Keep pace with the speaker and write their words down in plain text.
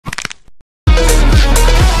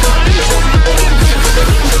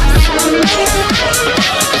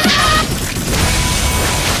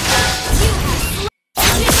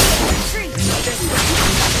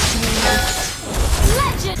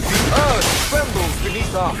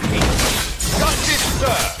beneath our feet. Justice,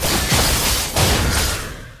 sir!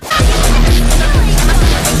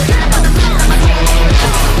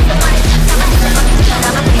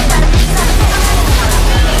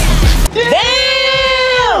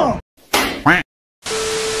 Damn!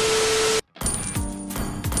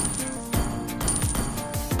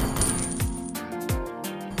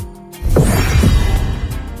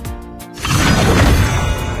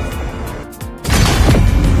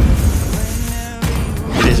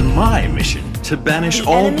 It is my mission to banish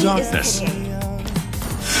all darkness.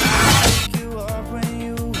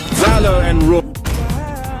 Valor and roar.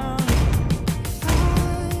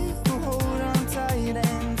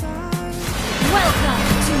 Welcome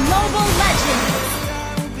to Mobile Legends!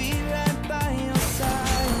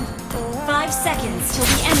 5 seconds till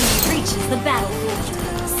the enemy reaches the battlefield.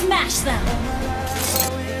 Smash them!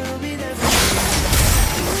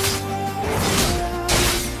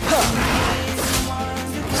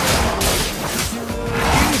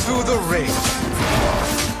 Into the ring.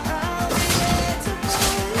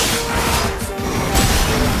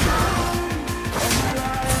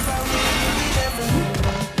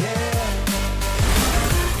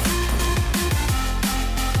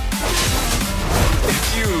 If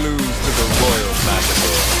you lose to the Royal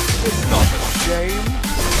Matador, it's not a shame.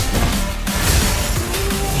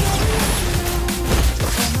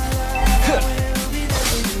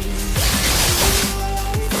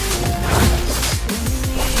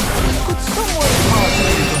 Could someone pass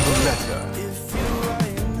me the letter?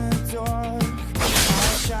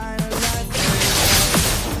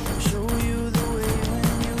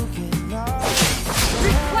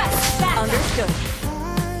 Request back! Understood.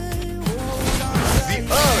 The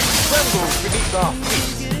earth trembles beneath our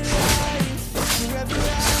feet.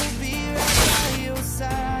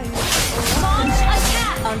 Launch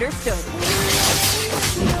attack! Understood.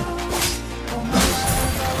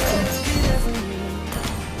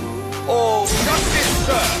 All justice,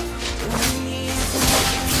 sir!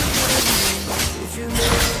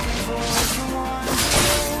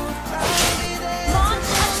 Launch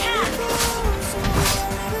attack!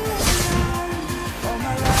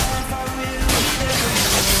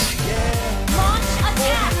 Launch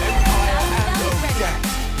attack! Ready.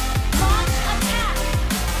 Launch attack!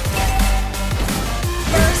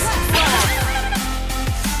 First blood!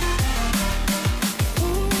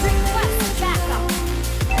 Request backup!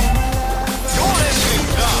 Your end is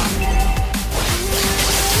done!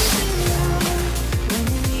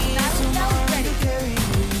 Battle bell ready!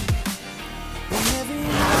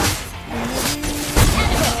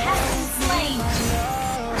 Enemy has been slain!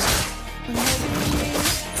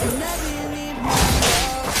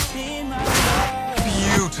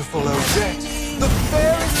 Beautiful Odette, the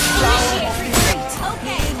fairest flower. Initiate retreat!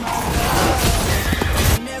 Okay!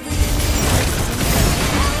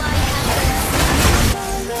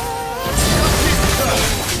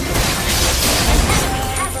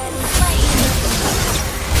 Has been slain!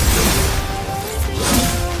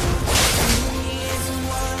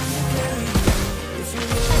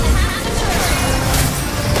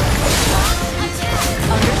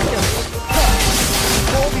 Understood.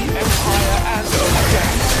 For the Empire and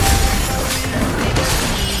Odette.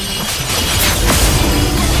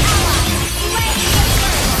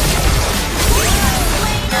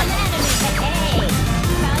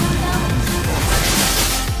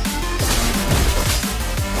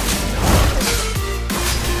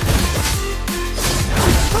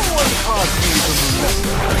 Someone pass me the letter.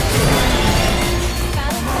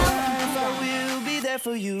 We'll be there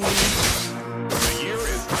for you.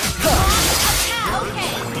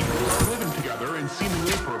 People are living together in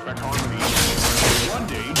seemingly perfect harmony. One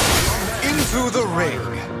day, Into the ring.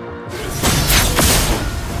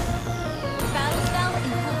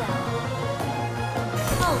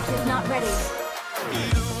 Hulk is not ready.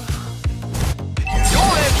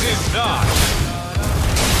 Your end is done.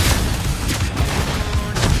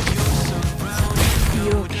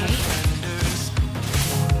 You okay?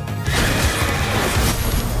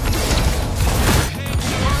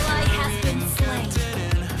 Ally has been slain.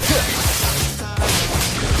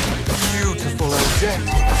 Beautiful Odette,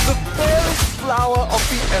 the fairest flower of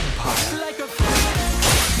the Empire.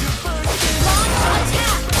 Launch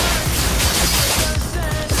attack!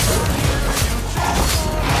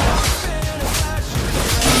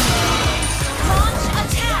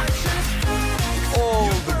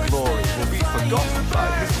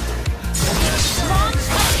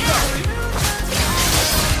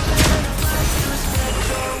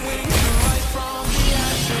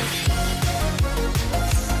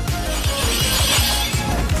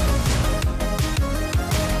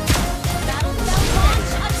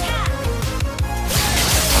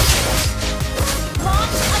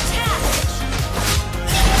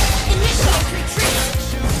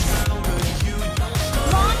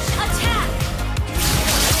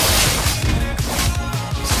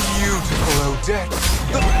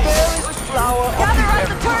 The fairest flower of Gather the up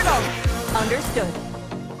the Empire. turtle! Understood.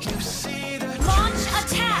 Launch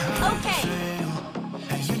attack! Okay.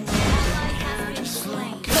 Ally has been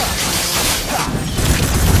slain.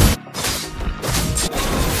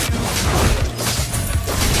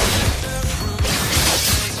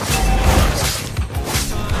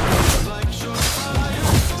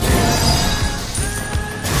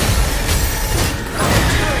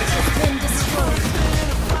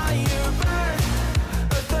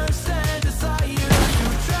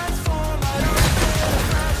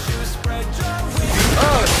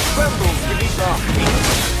 Trembles beneath our feet.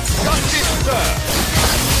 Justice, sir!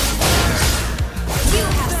 You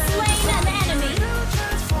have slain an enemy.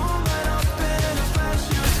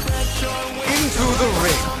 Into the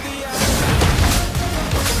ring.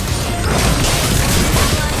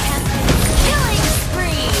 Killing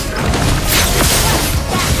spree.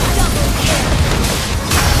 That double kill.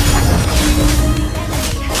 The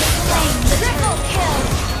enemy has slain. Triple kill.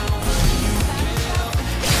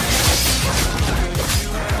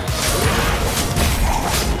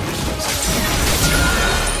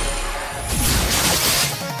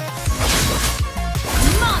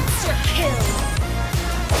 Monster kill.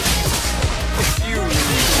 You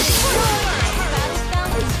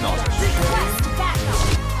It's not a Request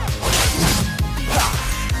backup.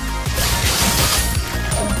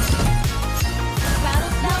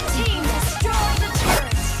 Battlefell team destroy the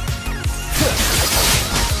turret.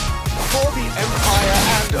 for the Empire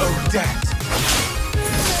and Odette.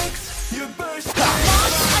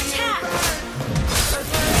 Launch attack.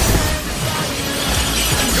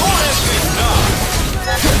 Your end is done.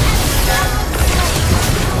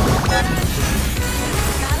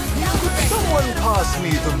 Someone pass me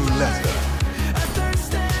the muleta.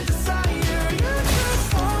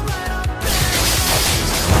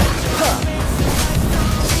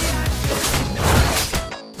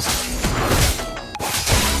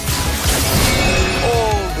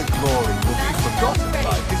 All the glory will be forgotten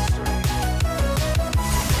by history.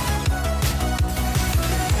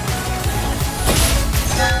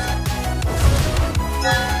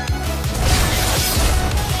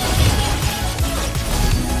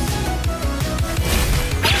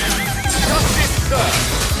 Justice, sir!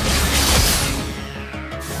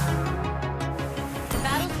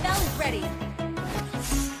 Battlefell ready.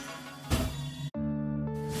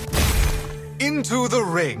 Into the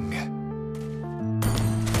ring.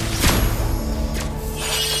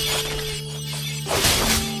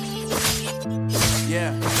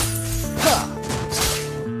 Yeah.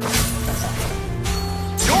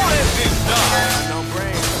 Your end is done. No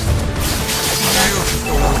brain.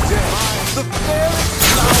 Beautiful Odette, the fairest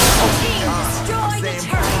flower of the Team destroy the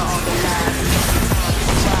turret.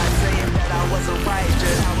 Saying that I wasn't right,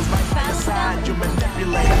 just I was right by your side. You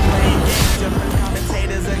manipulate, playing games, different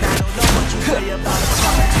commentators, and I don't know what you say about it.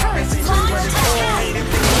 Turret launch attack.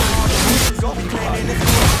 Don't be claiming it's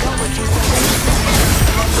cool. Know what you say.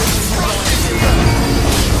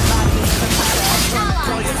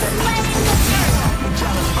 Ally has slain the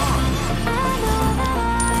turret.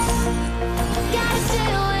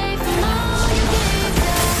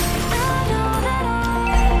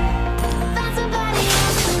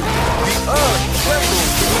 the earth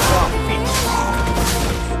trembles beneath our feet.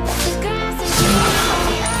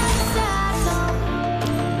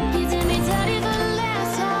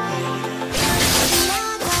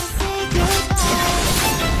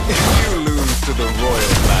 If you lose to the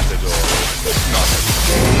Royal Matador, it's not a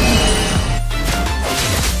game.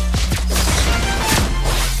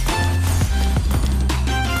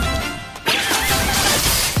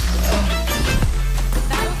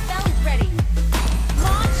 Battlefell ready.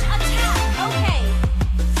 Launch attack. Okay.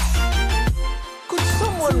 Could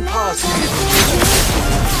someone pass me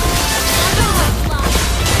the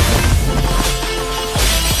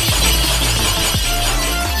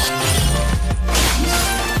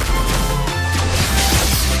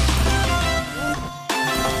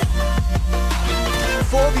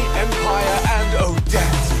for the Empire and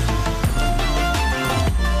Odette?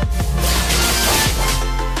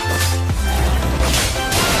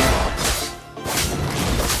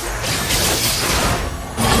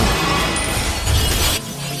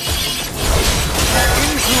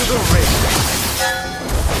 Into the ring.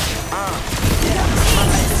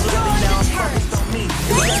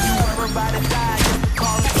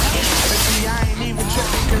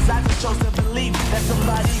 Chose to believe that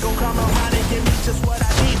somebody gon' come around and give me just what I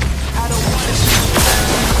need. I don't want to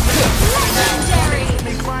legendary.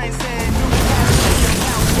 me crying saying you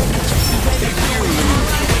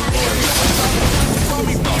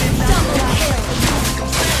Double kill.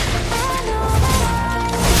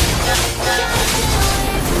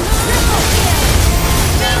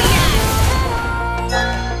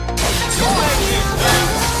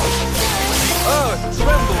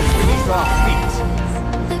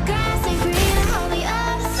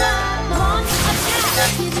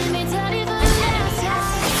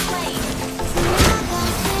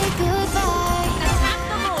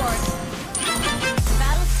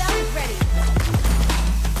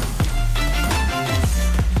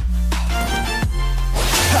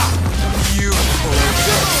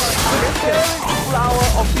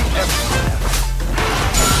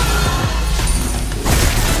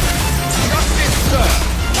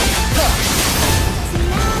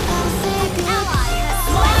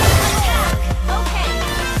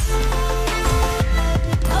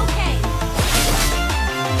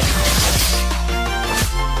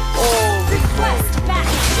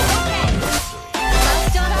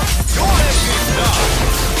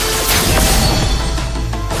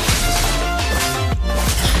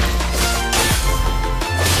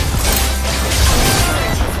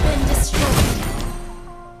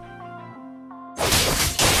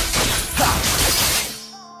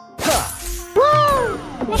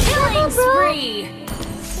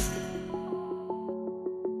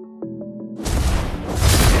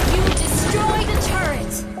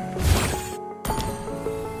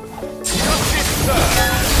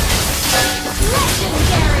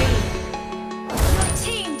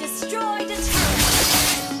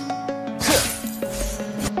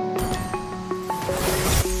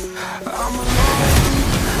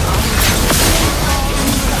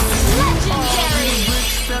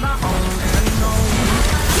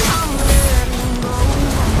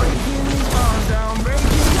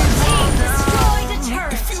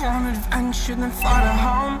 you then find a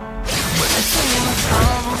home. But if you wanna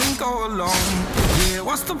travel, then go alone. Yeah,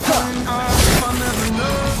 what's the point if I never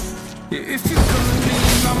know? Yeah, if you're gonna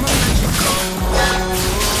leave, I'ma let you go.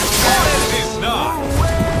 It's not.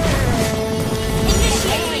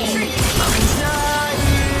 Initiate retreat.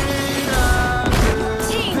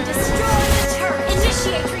 Team, destroy the turret.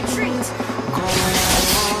 Initiate retreat.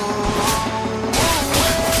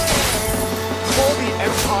 For the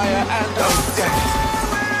Empire and Odette.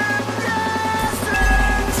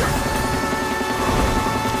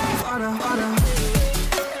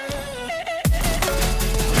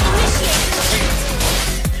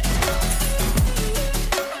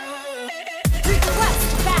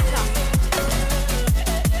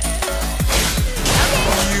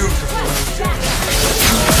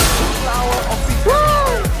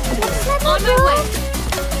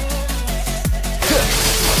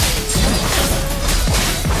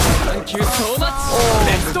 Thank you so much!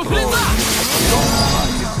 Let's go play back!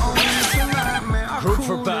 Group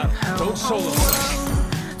for battle, don't solo.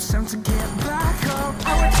 Time to get back up.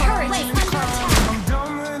 Our turret is under attack. I'm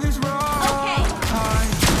done with this road. Okay.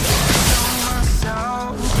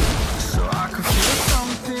 So I could feel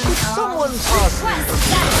something. Someone pass me. Request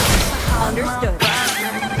battle. Understood.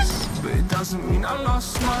 But it doesn't mean I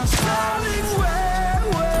lost my style. Where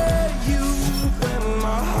were you when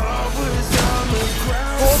my heart was on the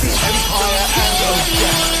ground? For the Empire and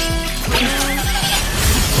Odette.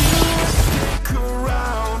 Stick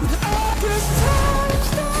around. All this time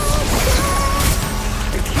stops.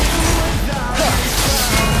 I can't without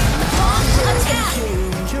Attack. you.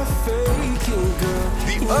 You're faking, girl.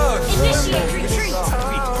 The Earth. Initiate retreat.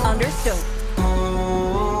 Understood.